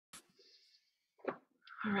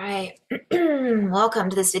All right.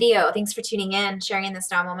 Welcome to this video. Thanks for tuning in, sharing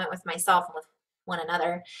this now moment with myself and with one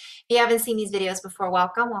another. If you haven't seen these videos before,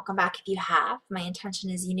 welcome. Welcome back if you have. My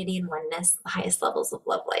intention is unity and oneness, the highest levels of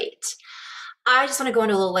love light. I just want to go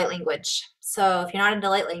into a little light language. So if you're not into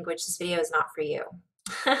light language, this video is not for you.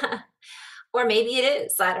 Or maybe it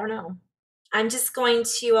is. I don't know. I'm just going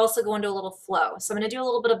to also go into a little flow. So I'm going to do a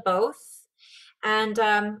little bit of both. And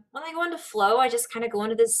when I go into flow, I just kind of go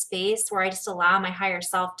into this space where I just allow my higher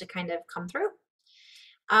self to kind of come through.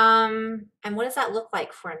 And what does that look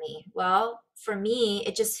like for me? Well, for me,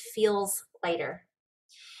 it just feels lighter.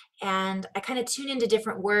 And I kind of tune into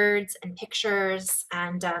different words and pictures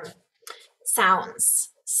and sounds.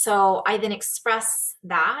 So I then express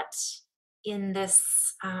that in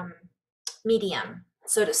this medium,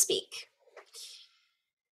 so to speak.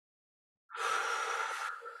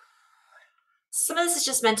 Some of this is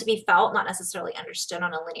just meant to be felt, not necessarily understood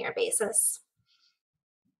on a linear basis.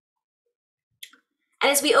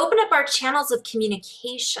 And as we open up our channels of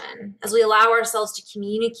communication, as we allow ourselves to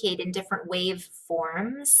communicate in different wave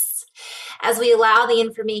forms, as we allow the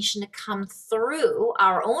information to come through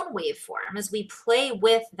our own waveform, as we play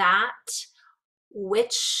with that,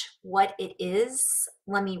 what it is,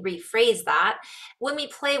 let me rephrase that. When we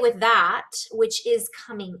play with that, which is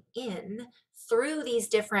coming in through these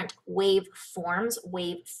different wave forms,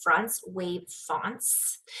 wave fronts, wave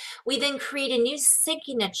fonts, we then create a new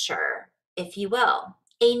signature, if you will,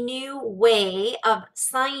 a new way of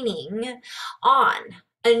signing on,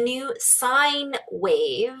 a new sine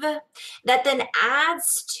wave that then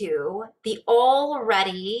adds to the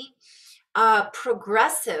already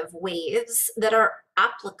progressive waves that are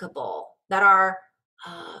applicable, that are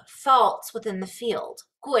felt within the field.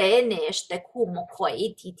 Ni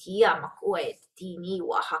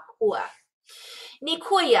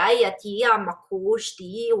koya ya tia makush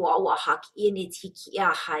di wa wahak initiki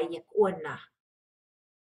ya hayakuna.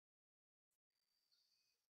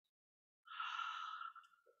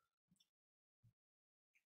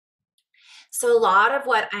 So a lot of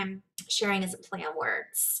what I'm sharing is a play on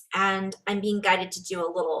words, and I'm being guided to do a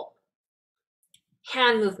little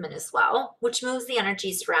hand movement as well, which moves the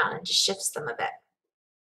energies around and just shifts them a bit.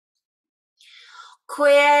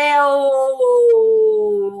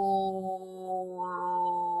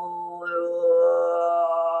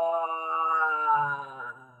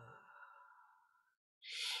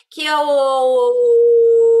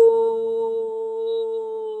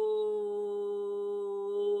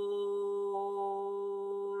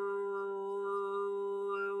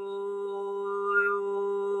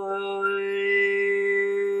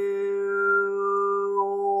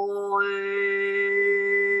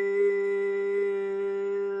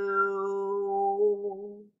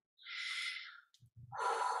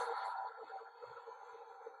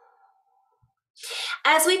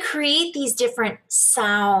 As we create these different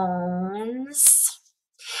sounds,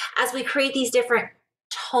 as we create these different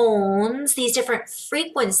tones, these different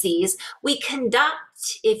frequencies, we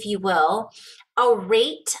conduct, if you will, a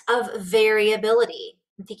rate of variability.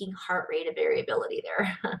 I'm thinking heart rate of variability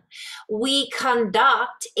there. We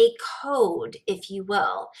conduct a code, if you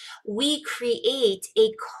will. We create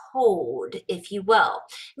a code, if you will.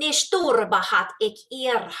 Nishtur bahat ek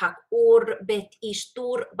irhak ur bet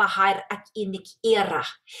ishtur bahar ak inik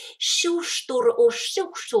irah. Shustur o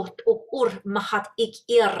shusut o ur mahat ik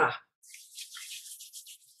irah.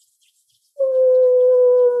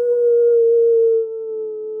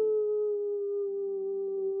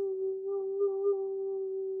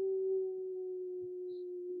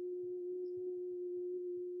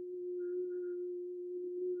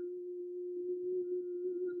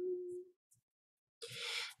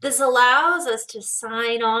 This allows us to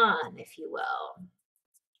sign on, if you will.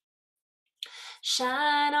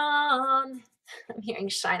 Shine on. I'm hearing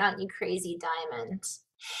shine on, you crazy diamond.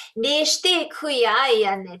 Nishte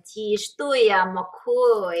kuyaya neti shtuya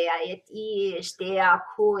makuya yeti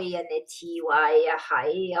akuya neti waya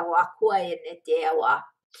haya wakuya netewa.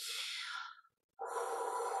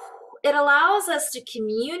 It allows us to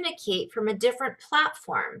communicate from a different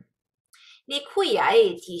platform.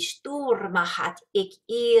 Nekuyai shtur mahat ik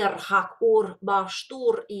ir hakur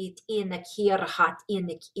bashtur it inakir hat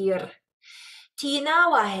inakir.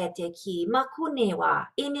 Tinawa heteki makunewa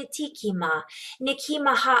inetikima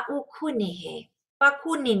nekima ha ukunehe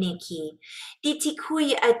bakunineki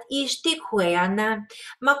ditikui at ishtikuana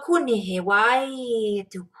makunehe wai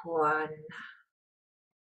tukuana.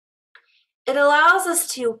 It allows us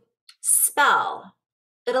to spell.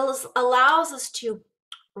 It allows us to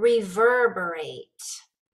reverberate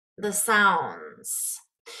the sounds.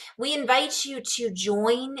 We invite you to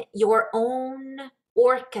join your own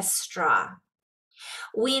orchestra.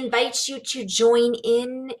 We invite you to join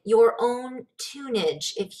in your own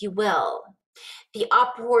tunage, if you will. The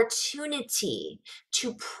opportunity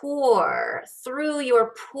to pour through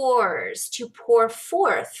your pores, to pour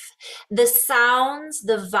forth the sounds,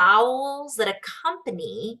 the vowels that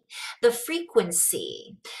accompany the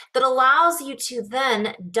frequency that allows you to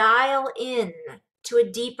then dial in to a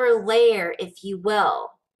deeper layer, if you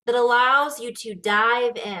will, that allows you to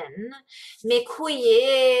dive in. Me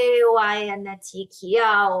kuye wa eneti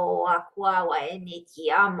kia o akwa wa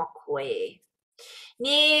eneti amakwe.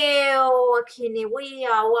 Neo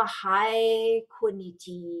kiniwea wahai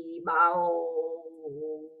kuniti bao.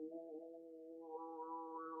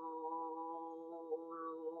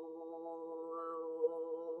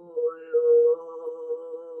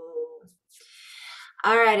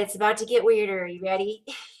 All right, it's about to get weirder. Are you ready?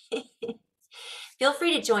 Feel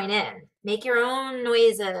free to join in. Make your own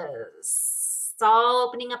noises. It's all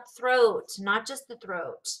opening up the throat, not just the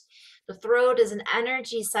throat. The throat is an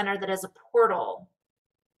energy center that is a portal.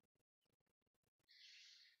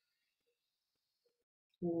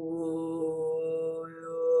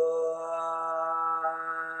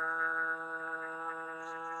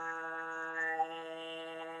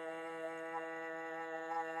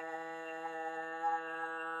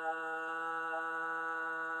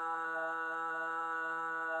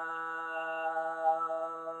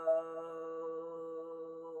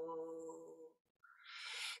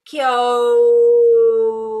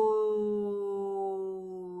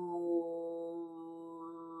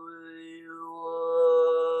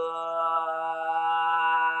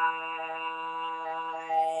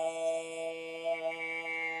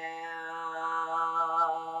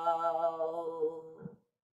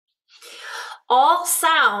 All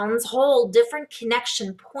sounds hold different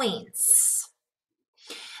connection points.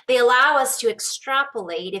 They allow us to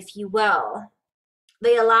extrapolate, if you will.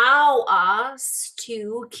 They allow us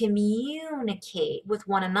to communicate with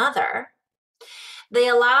one another. They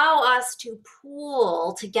allow us to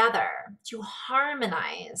pool together, to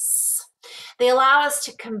harmonize. They allow us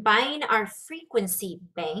to combine our frequency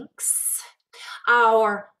banks,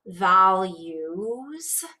 our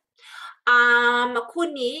values.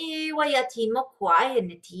 Kuni wayati mokwai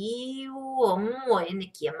niti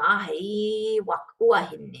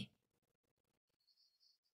wakuahine.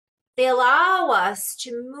 They allow us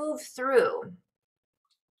to move through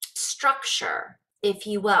structure, if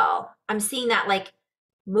you will. I'm seeing that like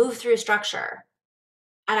move through structure.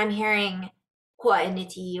 And I'm hearing I'm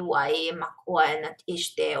hearing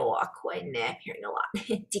a lot.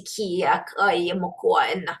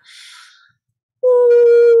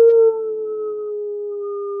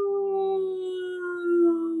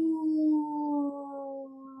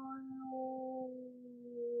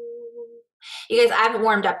 You guys, I haven't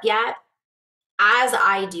warmed up yet. As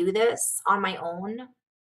I do this on my own,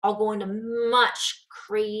 I'll go into much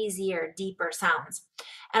crazier, deeper sounds.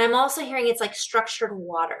 And I'm also hearing it's like structured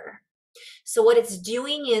water. So what it's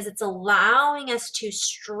doing is it's allowing us to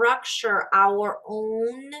structure our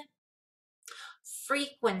own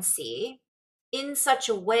frequency in such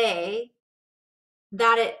a way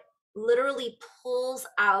that it literally pulls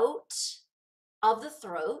out of the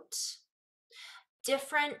throat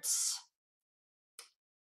different,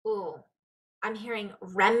 I'm hearing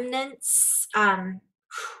remnants,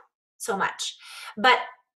 so much, but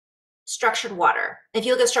structured water. If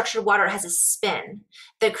you look at structured water, it has a spin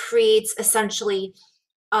that creates essentially,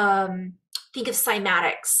 think of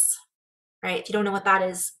cymatics, right? If you don't know what that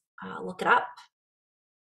is, look it up.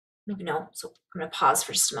 I don't know, so I'm gonna pause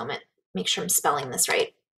for just a moment, make sure I'm spelling this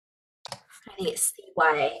right. I think it's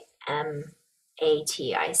C-Y-M-A-T-I-C-S,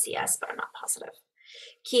 but I'm not positive.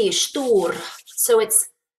 Stur. So it's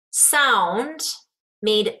sound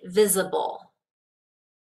made visible.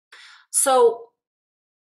 So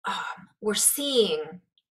we're seeing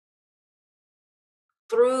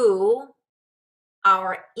through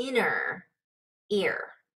our inner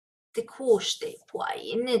ear.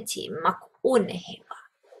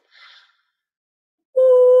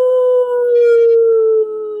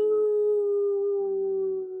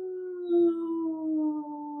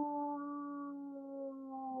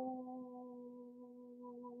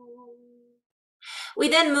 We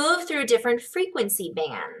then move through different frequency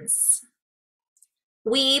bands.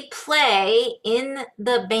 We play in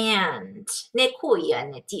the band. Nekuya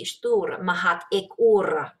netishtur mahat ek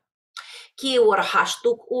ur. Kiur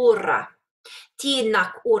hastuk ur.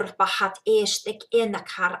 Tinak ur bahat estek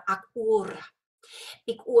enakar ak ur.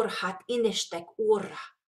 Ik ur hat inestek ur.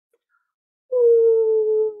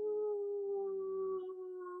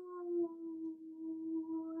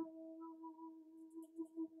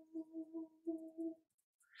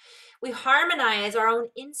 We harmonize our own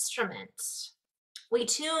instrument. We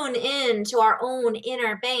tune in to our own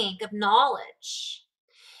inner bank of knowledge,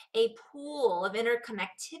 a pool of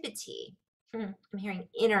interconnectivity. I'm hearing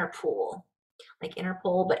inner pool, like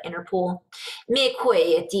Interpol, but Interpool. Me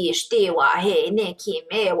kwe tish te wa he ne ki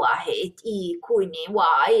me wa he ti kui ne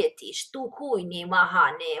wa e tish tu kui ne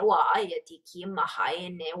maha ne wa e ti ki maha e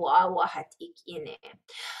ne wa ha ti ki ne.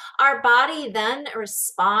 Our body then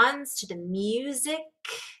responds to the music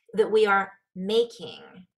that we are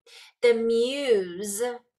making. The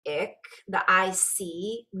music, the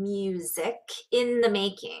IC, music in the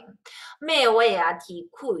making.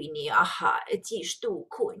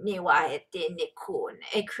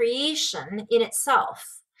 A creation in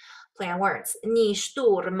itself. Play on words. It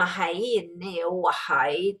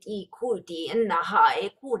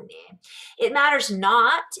matters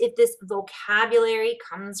not if this vocabulary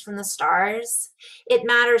comes from the stars. It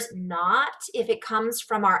matters not if it comes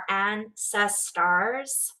from our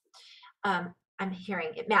ancestors. I'm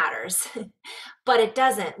hearing it matters, but it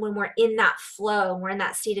doesn't when we're in that flow, we're in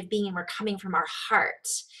that state of being, and we're coming from our heart.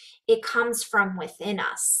 It comes from within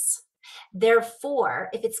us. Therefore,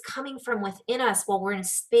 if it's coming from within us while we're in a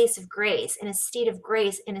space of grace, in a state of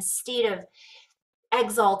grace, in a state of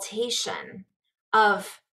exaltation,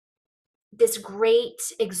 of this great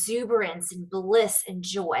exuberance and bliss and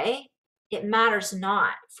joy, it matters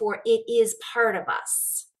not, for it is part of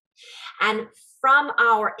us. And from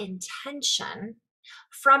our intention,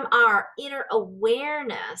 from our inner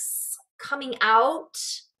awareness coming out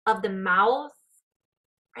of the mouth,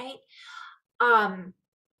 right?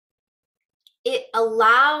 It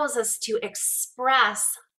allows us to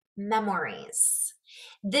express memories.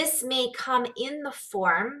 This may come in the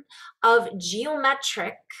form of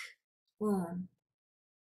geometric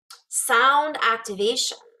sound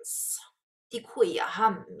activations.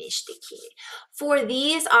 For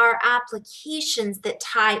these are applications that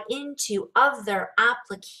tie into other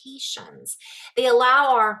applications. They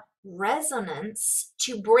allow our resonance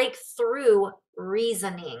to break through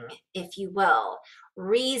reasoning, if you will.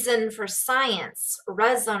 Reason for science,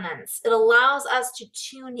 resonance. It allows us to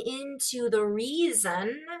tune into the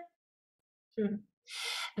reason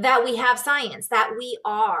that we have science, that we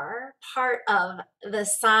are part of the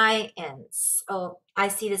science. Oh, I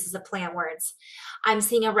see this as a play on words. I'm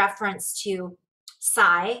seeing a reference to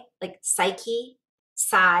psi, like psyche,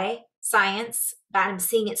 psi, science, but I'm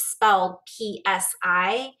seeing it spelled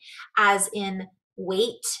PSI, as in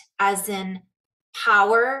weight, as in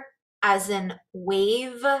power, as in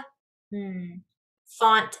wave,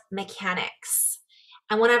 font mechanics.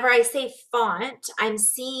 And whenever I say font, I'm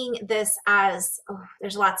seeing this as,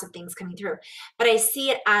 there's lots of things coming through, but I see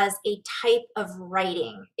it as a type of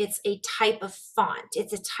writing. It's a type of font.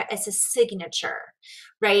 It's a signature,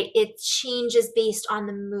 right? It changes based on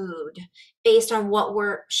the mood, based on what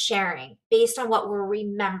we're sharing, based on what we're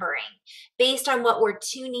remembering, based on what we're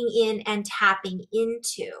tuning in and tapping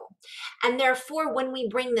into. And therefore, when we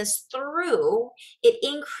bring this through, it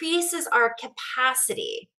increases our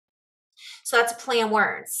capacity. So that's a play on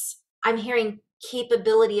words. I'm hearing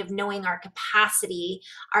capability of knowing our capacity.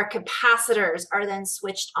 Our capacitors are then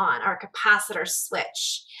switched on, our capacitor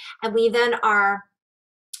switch. And we then are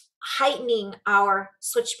heightening our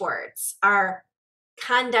switchboards, our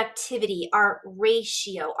conductivity, our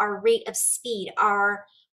ratio, our rate of speed, our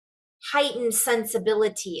heightened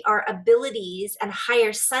sensibility, our abilities and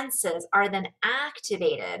higher senses are then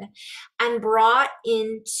activated and brought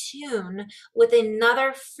in tune with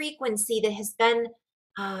another frequency that has been,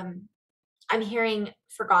 I'm hearing,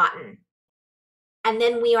 forgotten. And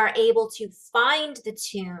then we are able to find the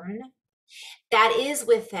tune that is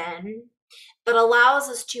within that allows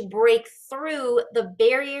us to break through the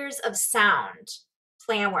barriers of sound.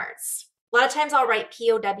 Play on words. A lot of times I'll write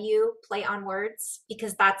POW, play on words,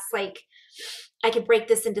 because that's like, I could break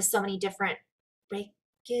this into so many different, break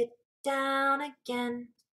it down again.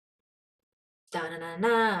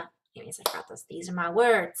 Da-na-na-na. Anyways, I forgot those. These are my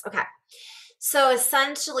words. Okay. So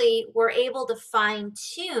essentially, we're able to fine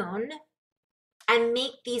tune and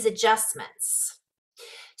make these adjustments.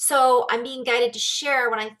 So I'm being guided to share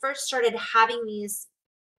when I first started having these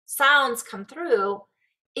sounds come through,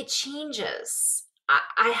 it changes.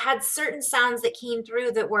 I had certain sounds that came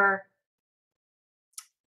through that were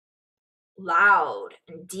loud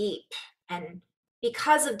and deep. And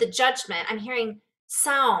because of the judgment, I'm hearing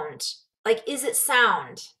sound. Like, is it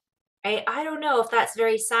sound? Right? I don't know if that's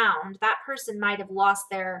very sound. That person might have lost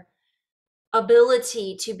their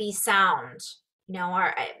ability to be sound, you know,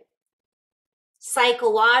 or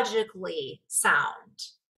psychologically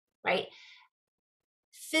sound, right?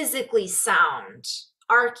 Physically sound,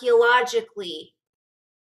 archaeologically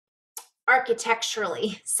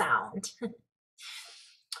architecturally sound.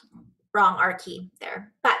 Wrong R key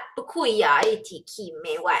there. But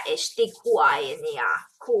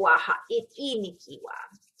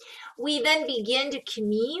we then begin to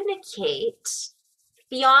communicate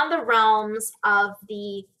beyond the realms of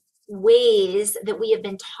the ways that we have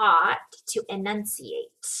been taught to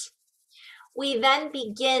enunciate. We then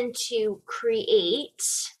begin to create,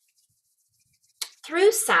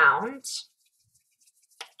 through sound,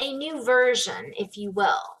 a new version, if you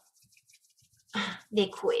will.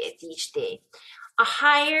 A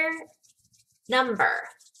higher number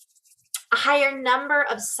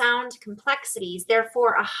of sound complexities,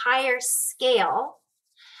 therefore a higher scale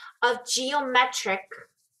of geometric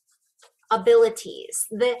abilities,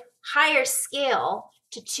 the higher scale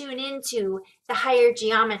to tune into the higher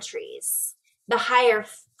geometries, the higher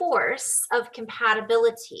force of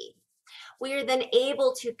compatibility. We are then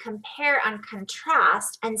able to compare and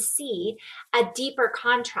contrast and see a deeper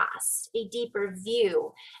contrast, a deeper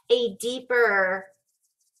view, a deeper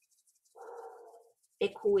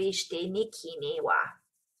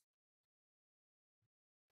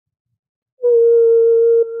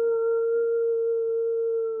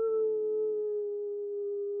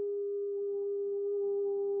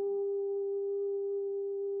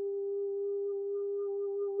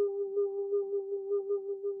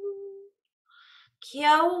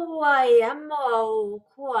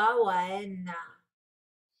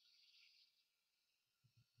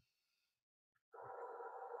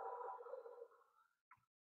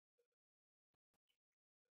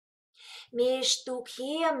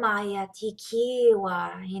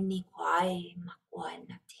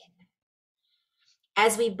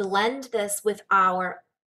as we blend this with our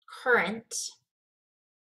current,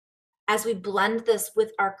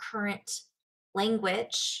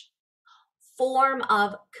 language, form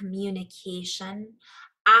of communication,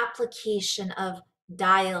 application of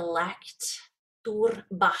dialect,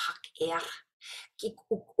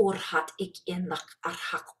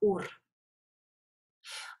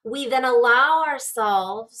 we then allow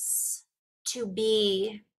ourselves to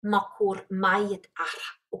be makur mayit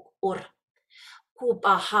ur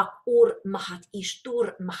kubahak ur mahat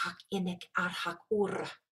ishtur mahak inek arhak ur,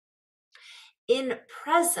 in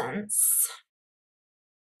presence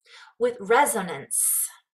with resonance.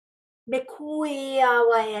 Yet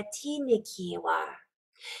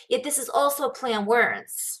this is also a play on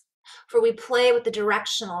words, for we play with the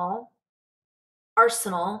directional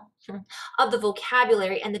arsenal of the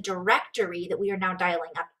vocabulary and the directory that we are now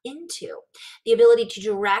dialing up into. The ability to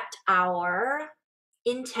direct our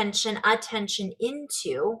intention, attention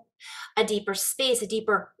into a deeper space, a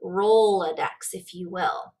deeper Rolodex, if you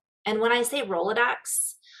will. And when I say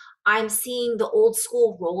Rolodex, I'm seeing the old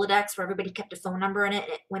school Rolodex where everybody kept a phone number in it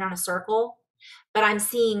and it went on a circle. But I'm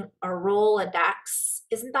seeing a Rolodex.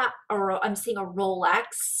 Isn't that I'm seeing a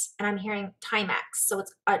Rolex and I'm hearing Timex. So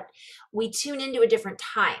it's we tune into a different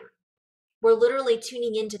time. We're literally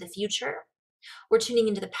tuning into the future. We're tuning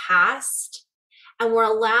into the past. And we're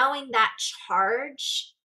allowing that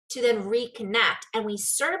charge to then reconnect. And we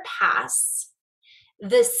surpass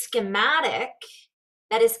the schematic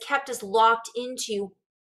that has kept us locked into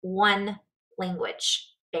one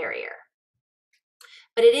language barrier.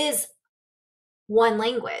 But it is one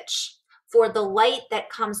language for the light that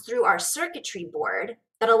comes through our circuitry board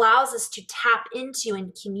that allows us to tap into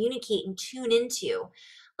and communicate and tune into,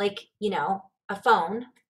 like, a phone,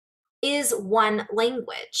 is one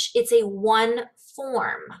language. It's a one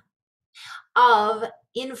form of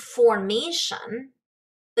information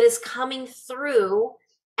that is coming through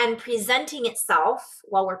and presenting itself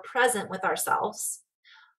while we're present with ourselves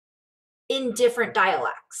in different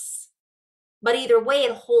dialects. But either way,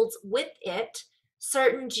 it holds with it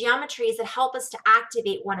certain geometries that help us to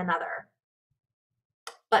activate one another.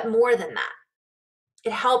 But more than that,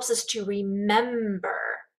 it helps us to remember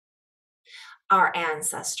our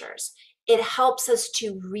ancestors. It helps us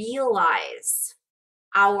to realize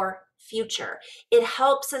our future. It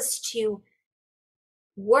helps us to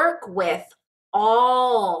work with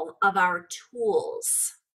all of our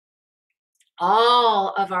tools,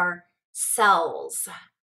 all of our cells,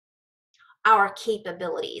 our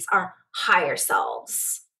capabilities, our higher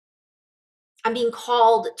selves. I'm being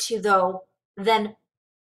called to, though, then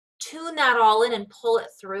tune that all in and pull it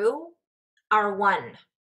through our one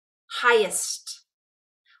highest.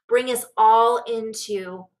 Bring us all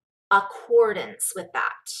into accordance with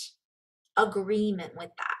that, agreement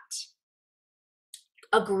with that,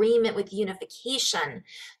 agreement with unification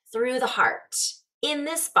through the heart, in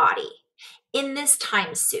this body, in this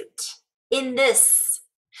time suit, in this.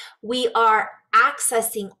 We are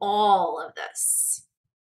accessing all of this.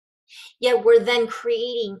 Yet we're then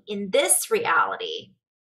creating in this reality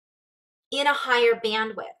in a higher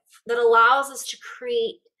bandwidth that allows us to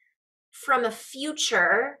create from a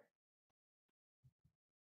future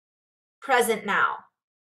present now.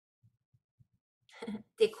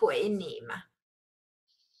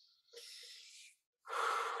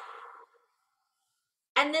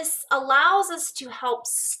 And this allows us to help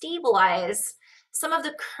stabilize some of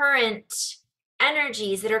the current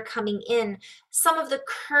energies that are coming in, some of the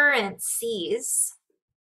currencies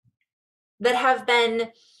that have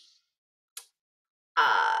been,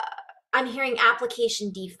 I'm hearing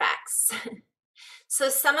application defects. So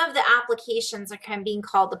some of the applications are kind of being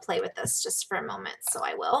called to play with this just for a moment, so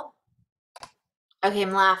I will. Okay,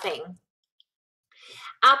 I'm laughing.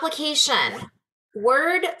 Application,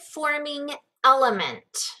 word forming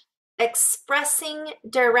element, expressing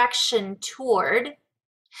direction toward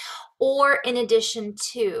or in addition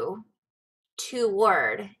to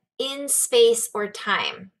word, in space or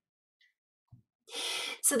time.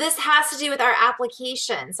 So this has to do with our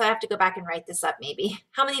application. So I have to go back and write this up maybe.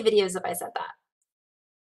 How many videos have I said that?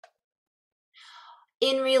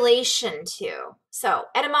 In relation to. So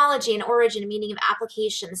etymology and origin, meaning of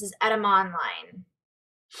application. This is Etymonline.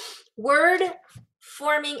 Word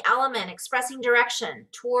forming element, expressing direction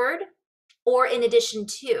toward or in addition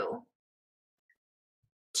to,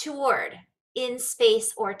 toward, in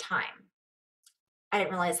space or time. I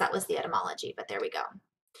didn't realize that was the etymology, but there we go.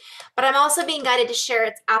 But I'm also being guided to share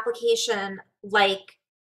its application like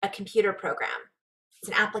a computer program. It's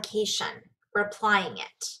an application. We're applying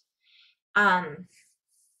it.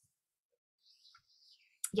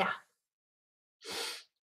 Yeah.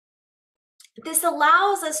 This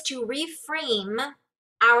allows us to reframe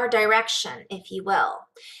our direction, if you will.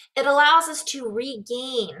 It allows us to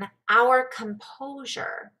regain our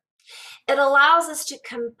composure. It allows us to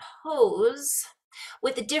compose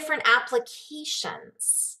with the different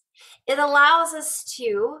applications. It allows us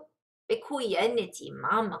to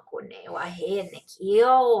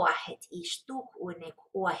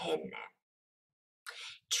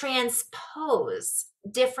transpose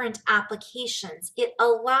different applications. It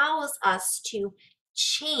allows us to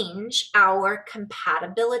change our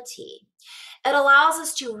compatibility. It allows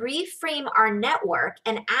us to reframe our network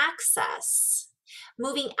and access,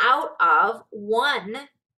 moving out of one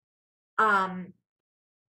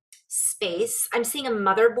space. I'm seeing a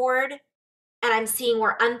motherboard, and I'm seeing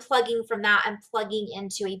we're unplugging from that and plugging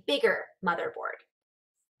into a bigger motherboard.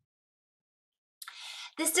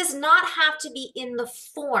 This does not have to be in the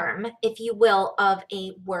form, if you will, of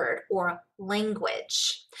a word or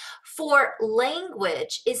language. For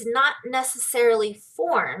language is not necessarily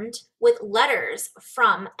formed with letters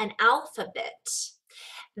from an alphabet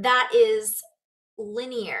that is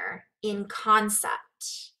linear in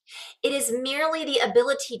concept. It is merely the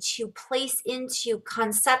ability to place into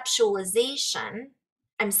conceptualization.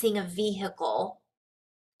 I'm seeing a vehicle,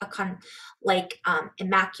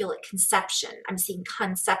 immaculate conception. I'm seeing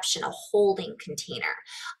conception, a holding container,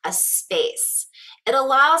 a space. It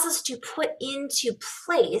allows us to put into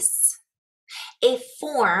place a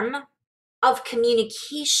form of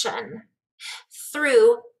communication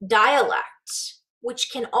through dialect, which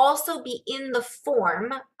can also be in the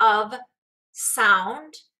form of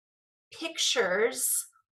sound, pictures,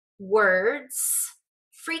 words,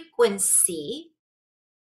 frequency.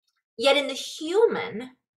 Yet in the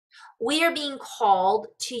human, we are being called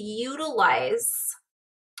to utilize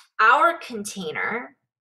our container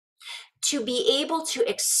to be able to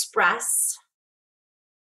express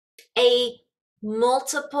a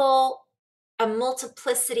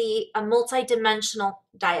multiplicity, a multidimensional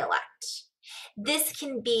dialect. This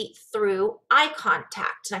can be through eye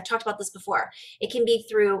contact, and I've talked about this before. It can be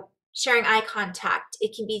through sharing eye contact.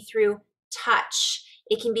 It can be through touch.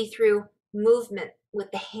 It can be through movement with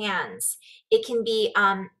the hands. It can be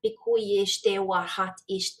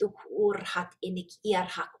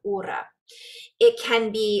it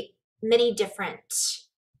can be many different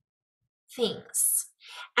things.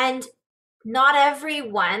 And not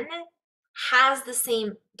everyone has the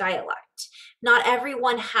same dialect. Not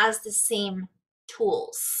everyone has the same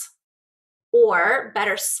tools. Or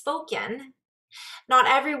better spoken, not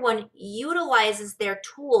everyone utilizes their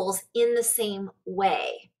tools in the same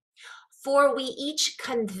way. For we each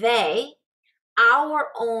convey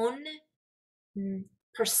our own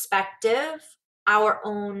perspective, our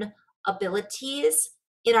own abilities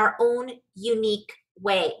in our own unique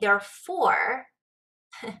way. Therefore,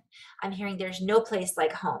 I'm hearing there's no place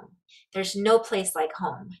like home. There's no place like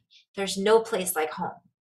home. There's no place like home.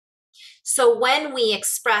 So when we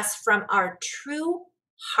express from our true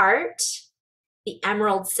heart, the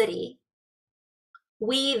Emerald City,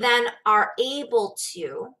 we then are able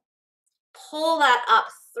to pull that up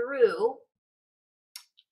through,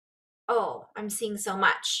 oh, I'm seeing so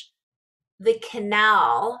much, the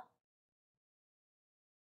canal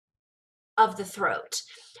of the throat.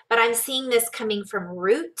 But I'm seeing this coming from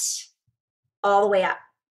root all the way up.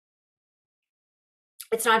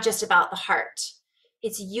 It's not just about the heart.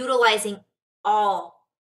 It's utilizing all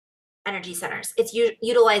energy centers. It's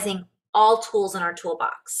utilizing all tools in our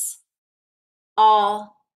toolbox.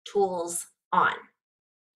 All tools on.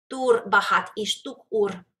 Tur bahat ishtuk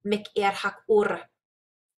ur mik erhak ur.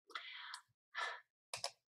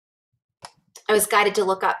 I was guided to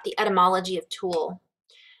look up the etymology of tool.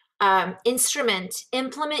 Instrument,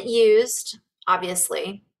 implement used,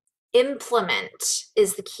 obviously. Implement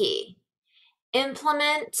is the key.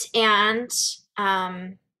 Implement and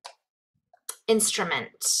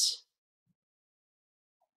instrument.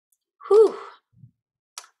 Whew.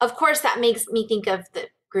 Of course, that makes me think of the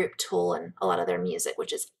group Tool and a lot of their music,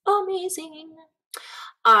 which is amazing.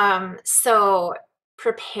 So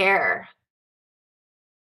prepare.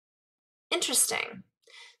 Interesting.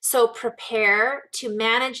 So prepare to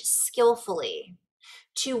manage skillfully,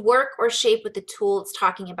 to work or shape with the tool. It's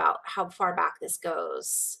talking about how far back this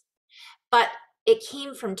goes. But it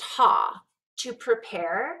came from ta, to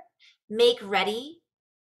prepare, make ready,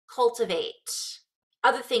 cultivate,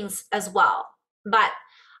 other things as well. But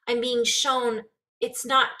I'm being shown it's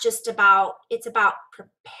not just about, it's about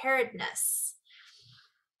preparedness.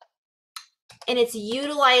 And it's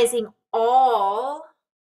utilizing all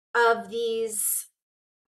of these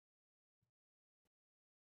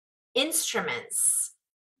instruments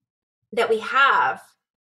that we have: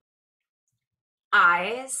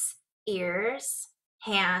 eyes, ears,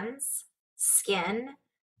 hands, skin,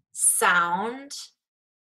 sound,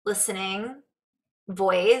 listening,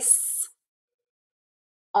 voice,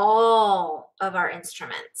 all of our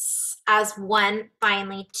instruments as one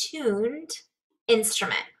finely tuned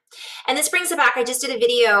instrument. And this brings it back. I just did a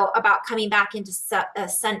video about coming back into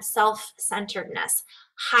self-centeredness,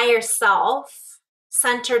 higher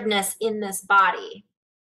self-centeredness in this body.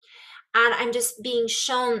 And I'm just being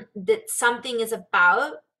shown that something is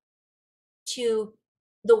about to,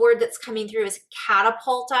 the word that's coming through is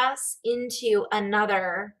catapult us into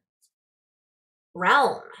another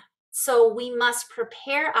realm. So we must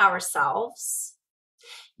prepare ourselves,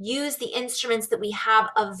 use the instruments that we have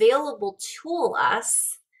available to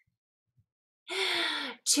us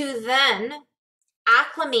to then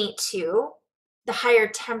acclimate to the higher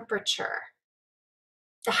temperature,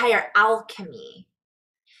 the higher alchemy,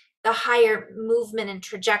 the higher movement and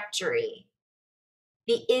trajectory,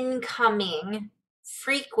 the incoming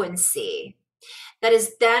frequency that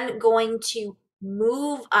is then going to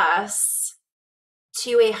move us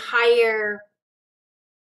to a higher,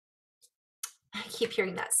 I keep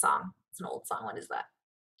hearing that song. It's an old song. What is that?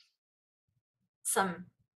 Some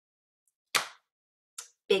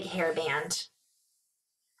big hair band.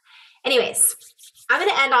 Anyways, I'm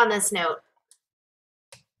going to end on this note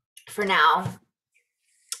for now.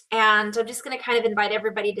 And I'm just going to kind of invite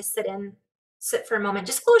everybody to sit for a moment.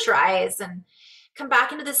 Just close your eyes and come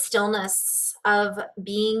back into the stillness of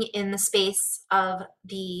being in the space of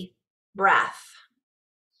the breath,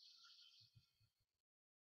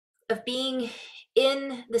 of being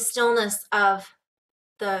in the stillness of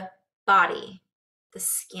the body, the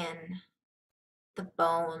skin, the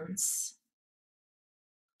bones,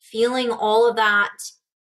 feeling all of that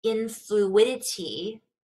in fluidity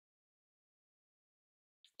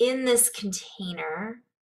in this container,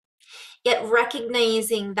 yet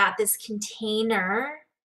recognizing that this container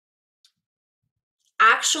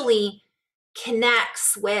actually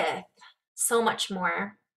connects with so much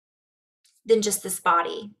more than just this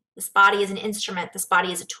body. This body is an instrument. This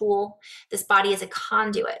body is a tool. This body is a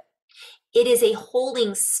conduit. It is a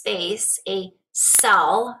holding space, a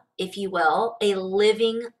cell, if you will, a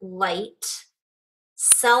living light,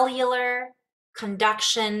 cellular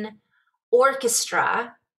conduction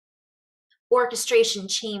orchestration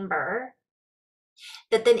chamber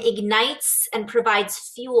that then ignites and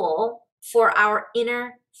provides fuel for our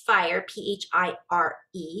inner fire,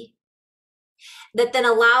 P-H-I-R-E, that then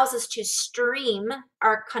allows us to stream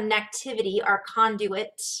our connectivity, our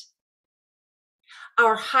conduit,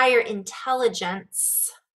 our higher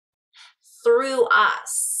intelligence through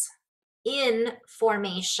us in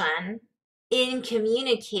formation, in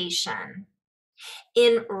communication,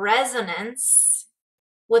 in resonance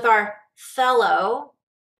with our fellow,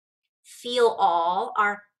 feel all.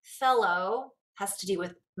 Our fellow has to do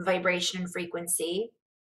with vibration and frequency,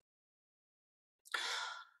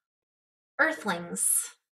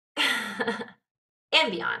 earthlings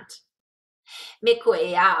and beyond.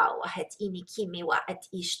 Mikoeao het inikimiwa et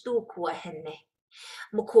ishtukua hene.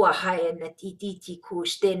 Mukua haen et ititi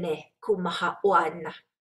kushtene kumaha oana.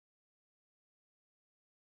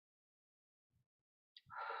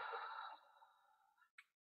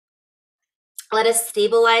 Let us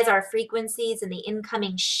stabilize our frequencies in the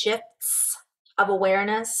incoming shifts of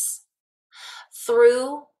awareness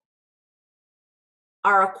through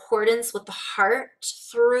our accordance with the heart,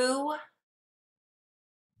 through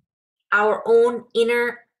our own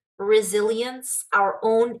inner resilience, our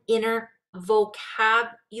own inner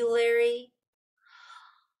vocabulary.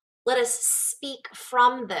 Let us speak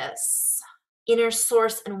from this inner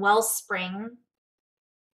source and wellspring.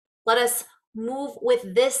 Let us move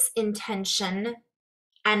with this intention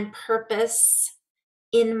and purpose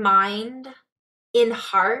in mind, in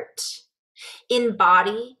heart, in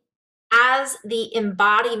body, as the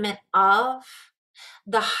embodiment of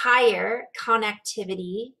the higher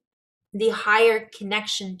connectivity, the higher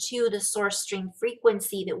connection to the source stream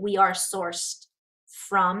frequency that we are sourced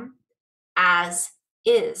from, as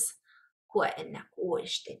is.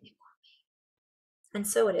 And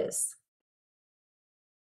so it is.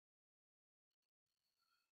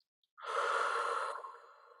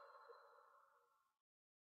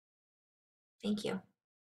 Thank you.